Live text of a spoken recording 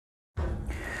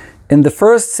In the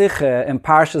first Sikha in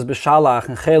Parshas Beshalach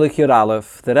in Chelik Yud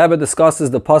Aleph, the Rebbe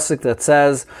discusses the pasuk that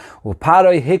says,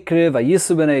 "Uparoi hikri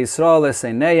vayisu b'nei Yisrael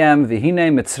eseinayim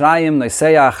v'hinei Mitzrayim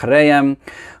noseya achreiim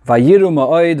vayiru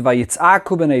ma'od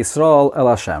vayitzaku b'nei Yisrael el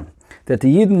Hashem." That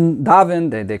the Yidden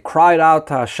davened, they cried out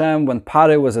to Hashem when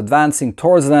Paroi was advancing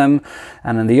towards them,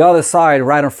 and on the other side,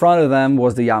 right in front of them,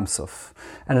 was the Yam Suf.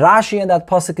 And Rashi in that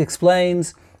pasuk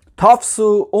explains,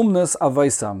 Tafsu umnus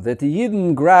avaisam, that the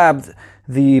Yidden grabbed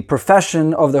the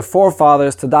profession of their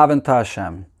forefathers to daven to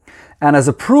Hashem. And as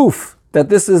a proof that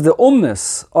this is the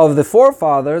umnus of the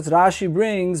forefathers, Rashi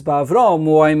brings, Ba'avrom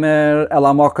u'aymer el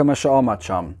hamakom asher amad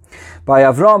sham. By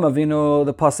Avram Avinu,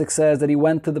 the pasuk says that he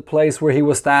went to the place where he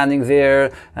was standing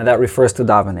there, and that refers to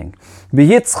davening.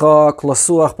 B'Yitzchak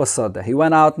lasuach basada. He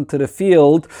went out into the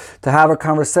field to have a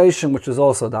conversation, which is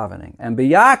also davening. And by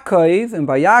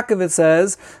Yaakov it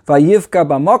says, Vayivka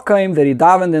b'makom, that he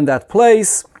davened in that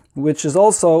place, which is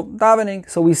also davening.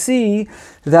 So we see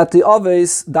that the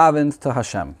Avos davened to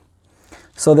Hashem.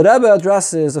 So the Rebbe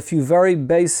addresses a few very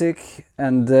basic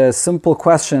and simple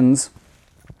questions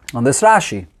on this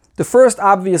Rashi. The first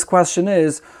obvious question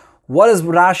is, what is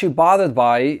Rashi bothered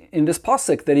by in this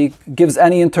pasuk, that he gives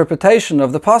any interpretation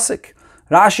of the pasuk?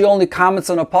 Rashi only comments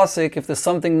on a pasuk if there's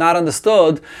something not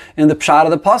understood in the pshat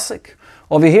of the pasuk.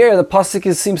 Over here, the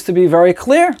pasuk seems to be very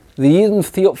clear. The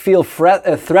Yidden feel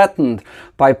threatened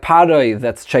by Paroi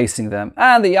that's chasing them,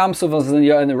 and the Yam Suf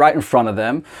is right in front of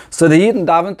them. So the Yidden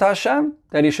daven to Hashem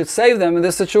that He should save them in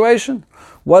this situation.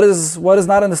 What is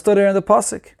not understood here in the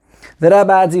pasuk? The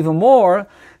Rebbe adds even more,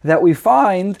 that we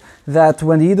find that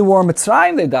when the Yidden were in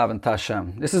Mitzrayim, they daven to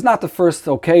Hashem. This is not the first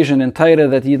occasion in Torah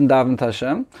that Yidden daven to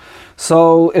Hashem.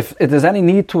 So if there's any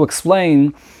need to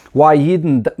explain why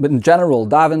Yidden in general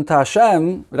daven to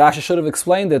Hashem, Rashi should have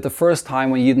explained it the first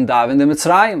time when Yidden daven in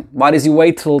Mitzrayim. Why does he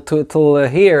wait till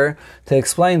here to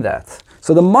explain that?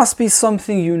 So there must be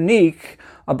something unique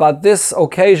about this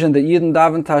occasion that Yidden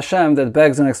daven to Hashem that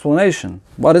begs an explanation.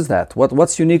 What is that?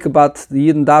 What's unique about the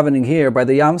Yidden davening here by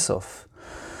the Yam Suf?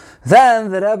 Then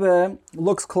the Rebbe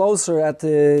looks closer at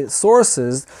the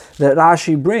sources that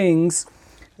Rashi brings,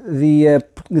 the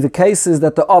cases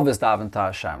that the Avos daven to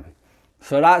Hashem.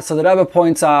 So the Rebbe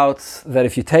points out that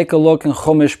if you take a look in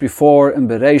Chumash before in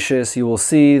Bereshis, you will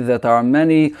see that there are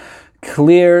many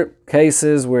clear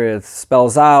cases where it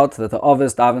spells out that the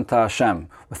Avos daven to Hashem,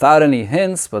 without any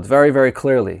hints, but very, very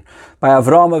clearly. By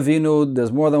Avram Avinu,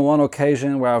 there's more than one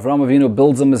occasion where Avram Avinu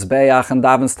builds a Mizbeach and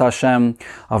davens to Hashem.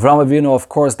 Avram Avinu, of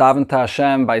course, davened to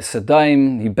Hashem by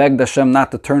Sedaim. He begged Hashem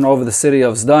not to turn over the city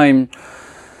of Sedaim.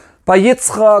 By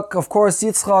Yitzchak, of course,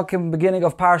 Yitzchak in the beginning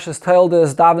of Parshas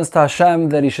Toldos davens to Hashem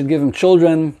that he should give him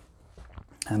children.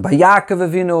 And by Yaakov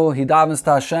Avinu, he davens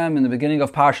to Hashem in the beginning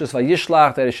of Parshas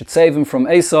Vayishlach that he should save him from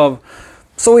Esav.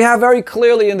 So we have very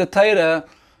clearly in the Torah,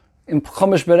 in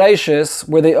Chumash Bereshis,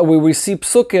 where we see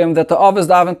psukim that the Avos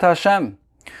daven to Hashem.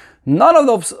 None of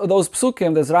those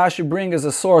psukim that Rashi brings as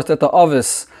a source that the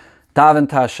Avos daven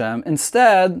to Hashem.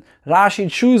 Instead, Rashi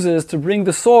chooses to bring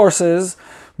the sources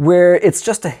where it's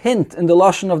just a hint in the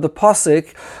lashon of the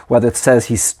pasuk, whether it says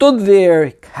he stood there,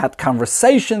 he had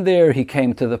conversation there, he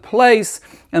came to the place,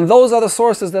 and those are the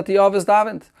sources that the Avos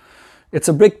davened. It's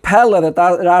a big pella that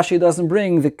Rashi doesn't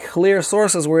bring the clear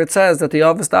sources where it says that the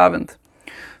Avos davened.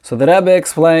 So the Rebbe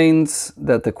explains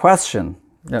that the question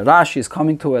that Rashi is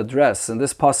coming to address in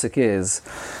this pasuk is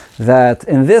that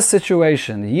in this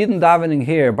situation, Yidden davening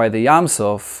here by the Yam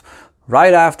Suf,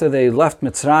 right after they left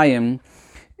Mitzrayim,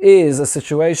 is a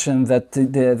situation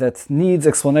that needs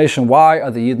explanation. Why are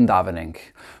the Yidden davening?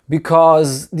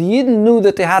 Because the Yidden knew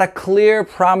that they had a clear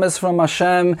promise from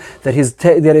Hashem that He's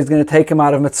going to take them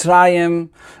out of Mitzrayim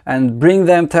and bring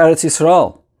them to Eretz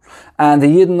Yisrael. And the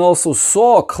Yidden also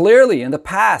saw clearly in the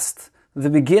past the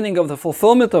beginning of the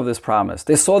fulfillment of this promise.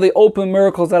 They saw the open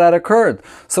miracles that had occurred.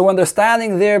 So when they're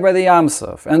standing there by the Yam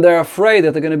Suf and they're afraid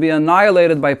that they're going to be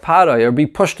annihilated by Paroi or be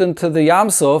pushed into the Yam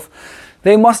Suf,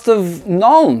 they must have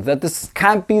known that this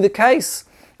can't be the case.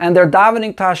 And they're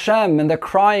davening to Hashem and they're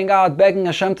crying out, begging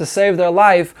Hashem to save their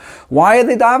life. Why are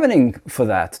they davening for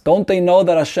that? Don't they know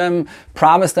that Hashem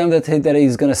promised them that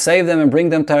He's going to save them and bring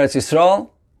them to Eretz Yisrael?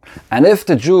 And if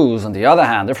the Jews, on the other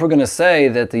hand, if we're going to say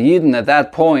that the Yidden at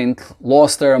that point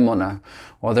lost their emunah,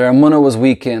 or their emunah was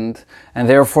weakened, and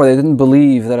therefore they didn't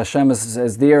believe that Hashem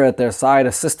is there at their side,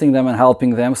 assisting them and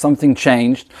helping them, something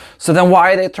changed, so then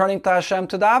why are they turning to Hashem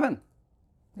to daven?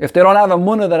 If they don't have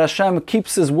emunah that Hashem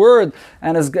keeps His word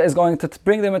and is going to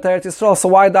bring them into Eretz Yisrael, so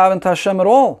why daven to Hashem at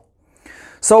all?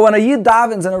 So when a Yid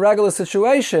davens in a regular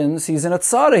situation, he's in a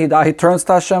tzara, he turns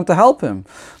to Hashem to help him.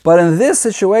 But in this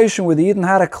situation where the Yidden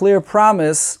had a clear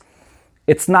promise,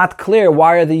 it's not clear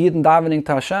why are the Yidden davening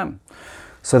to Hashem.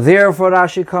 So therefore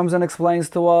Rashi comes and explains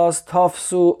to us,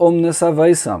 Tafsu umnes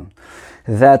avaisam,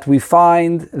 that we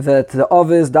find that the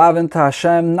Ovis daven to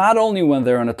Hashem not only when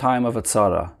they're in a time of a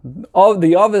tzara.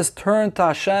 The Ovis turn to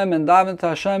Hashem and daven to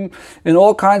Hashem in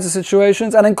all kinds of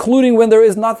situations, and including when there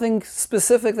is nothing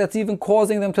specific that's even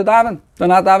causing them to daven. They're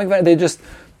not davening,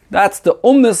 that's the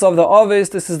umnus of the Ovis,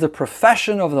 this is the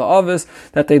profession of the Ovis,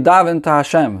 that they daven to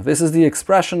Hashem. This is the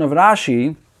expression of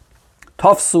Rashi,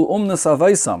 Tafsu umnes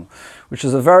avaisam, which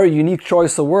is a very unique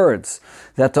choice of words.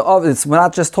 That we're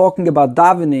not just talking about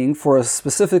davening for a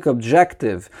specific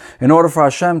objective, in order for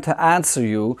Hashem to answer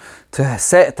you, to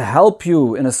help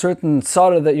you in a certain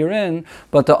tzara that you're in,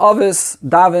 but the Ovis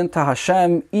daven to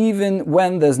Hashem even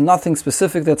when there's nothing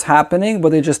specific that's happening, but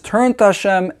they just turn to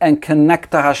Hashem and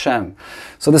connect to Hashem.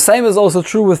 So the same is also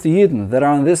true with the Yidden that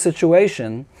are in this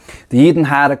situation. The Yidden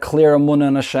had a clear emunah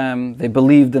in Hashem, they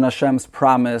believed in Hashem's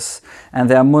promise, and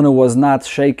their emunah was not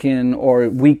shaken or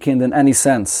weakened in any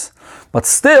sense. But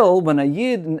still, when a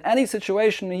Yid, in any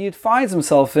situation a Yid finds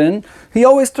himself in, he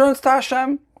always turns to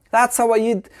Hashem. That's how a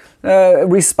Yid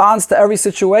responds to every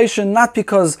situation, not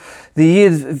because the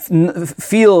Yid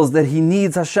feels that he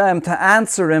needs Hashem to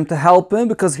answer him, to help him,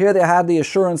 because here they had the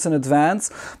assurance in advance,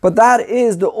 but that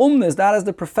is the umnis, that is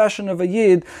the profession of a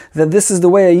Yid, that this is the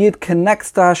way a Yid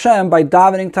connects to Hashem, by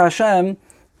davening to Hashem,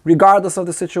 regardless of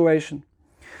the situation.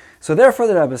 So therefore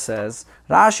the Rebbe says,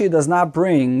 Rashi does not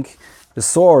bring the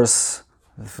source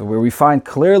where we find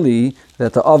clearly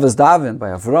that the Ovis davened by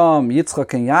Avram,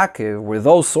 Yitzchak, and Yaakov, where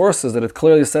those sources that it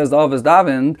clearly says the Ovis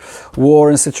davened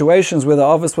were in situations where the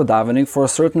Ovis were davening for a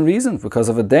certain reason, because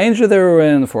of a danger they were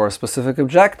in, for a specific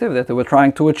objective that they were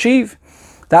trying to achieve.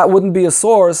 That wouldn't be a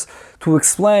source to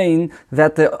explain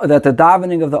that the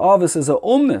davening of the Ovis is a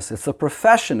umnis, it's a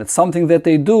profession, it's something that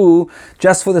they do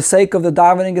just for the sake of the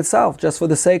davening itself, just for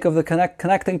the sake of the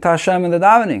connecting to Hashem in the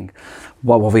davening.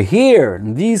 But over here,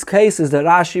 in these cases that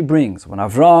Rashi brings, when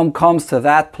Avram comes to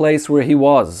that place where he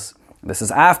was, this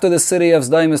is after the city of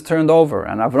Sodom is turned over,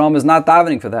 and Avram is not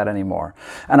davening for that anymore.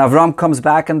 And Avram comes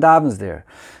back and davens there.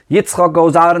 Yitzchak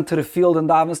goes out into the field and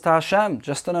davens to Hashem,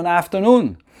 just in an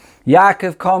afternoon.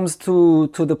 Yaakov comes to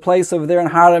the place over there in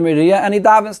Har HaMoriah, and he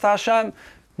davens to Hashem,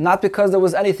 not because there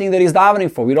was anything that he's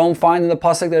davening for. We don't find in the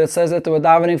pasuk that it says that they were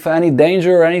davening for any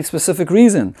danger or any specific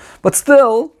reason. But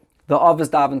still, the Ovis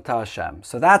daven to Hashem.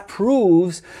 So that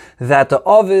proves that the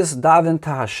Ovis daven to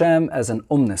Hashem as an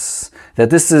umnis, that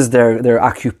this is their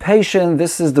occupation,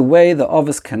 this is the way the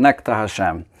Ovis connect to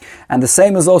Hashem. And the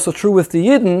same is also true with the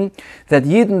Yidden, that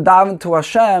Yidden daven to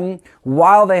Hashem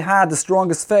while they had the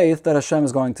strongest faith that Hashem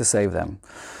is going to save them.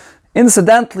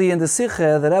 Incidentally, in the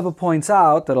Sikha, the Rebbe points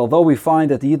out that although we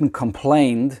find that the Yidden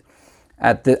complained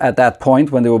at that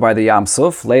point when they were by the Yam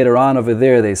Suf, later on over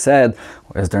there they said,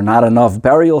 is there not enough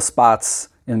burial spots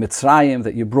in Mitzrayim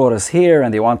that you brought us here,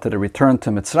 and they wanted to return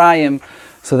to Mitzrayim.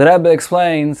 So the Rebbe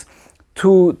explains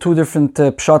two different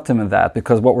pshatim in that,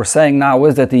 because what we're saying now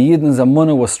is that the Yidden's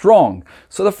Amunah was strong.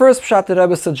 So the first pshat the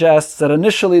Rebbe suggests that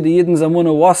initially the Yidden's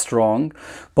Amunah was strong,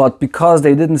 but because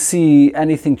they didn't see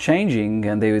anything changing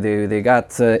and they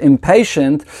got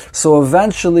impatient, so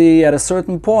eventually at a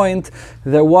certain point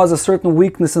there was a certain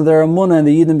weakness in their Amunah and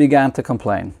the Yidden began to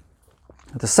complain.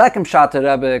 The second pshat the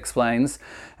Rebbe explains,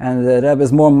 and the Rebbe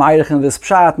is more ma'irich in this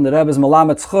pshat, and the Rebbe is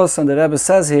malamet chus, and the Rebbe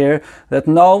says here that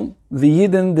no, the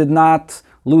Yidden did not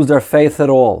lose their faith at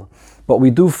all. But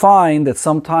we do find that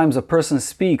sometimes a person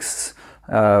speaks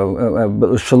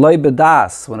shaloi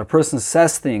bedas, when a person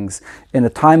says things in a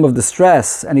time of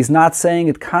distress, and he's not saying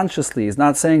it consciously, he's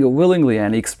not saying it willingly,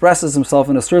 and he expresses himself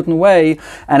in a certain way,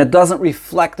 and it doesn't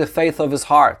reflect the faith of his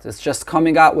heart. It's just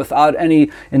coming out without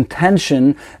any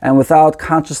intention and without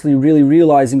consciously really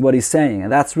realizing what he's saying.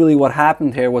 And that's really what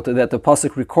happened here, that the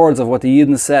pasuk records of what the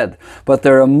Yidden said. But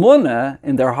their emunah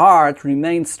in their heart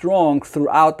remained strong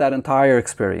throughout that entire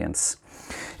experience.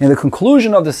 In the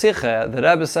conclusion of the Sikha, the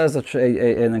Rebbe says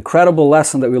an incredible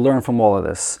lesson that we learn from all of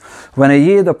this. When a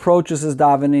Yid approaches his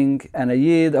davening and a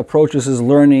Yid approaches his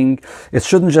learning, it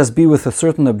shouldn't just be with a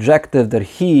certain objective that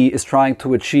he is trying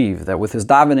to achieve, that with his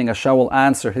davening Hashem will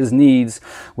answer his needs,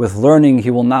 with learning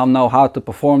he will now know how to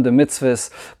perform the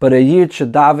mitzvahs, but a Yid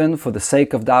should daven for the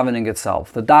sake of davening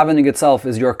itself. The davening itself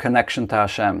is your connection to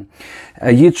Hashem.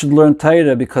 A Yid should learn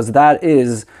Torah because that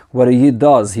is what a Yid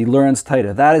does. He learns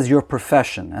Torah. That is your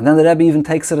profession. And then the Rebbe even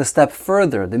takes it a step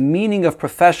further. The meaning of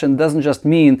profession doesn't just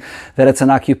mean that it's an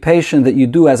occupation that you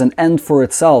do as an end for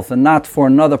itself and not for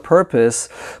another purpose,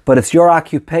 but it's your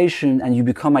occupation and you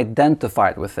become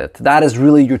identified with it. That is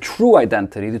really your true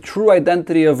identity. The true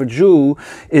identity of a Jew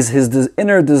is his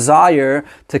inner desire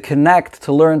to connect,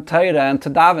 to learn Torah, and to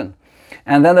daven.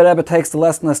 And then the Rebbe takes the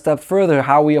lesson a step further,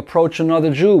 how we approach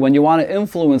another Jew. When you want to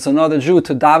influence another Jew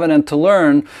to daven and to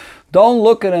learn, don't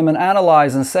look at him and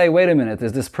analyze and say, wait a minute,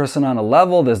 is this person on a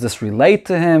level? Does this relate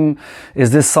to him?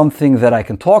 Is this something that I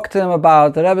can talk to him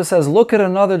about? The Rebbe says, look at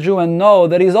another Jew and know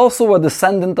that he's also a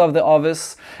descendant of the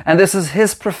Ovis, and this is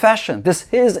his profession. This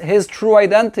is his true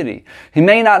identity. He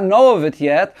may not know of it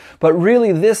yet, but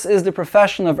really this is the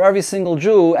profession of every single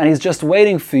Jew, and he's just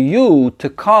waiting for you to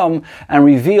come and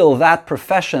reveal that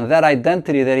profession, that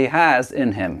identity that he has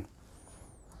in him.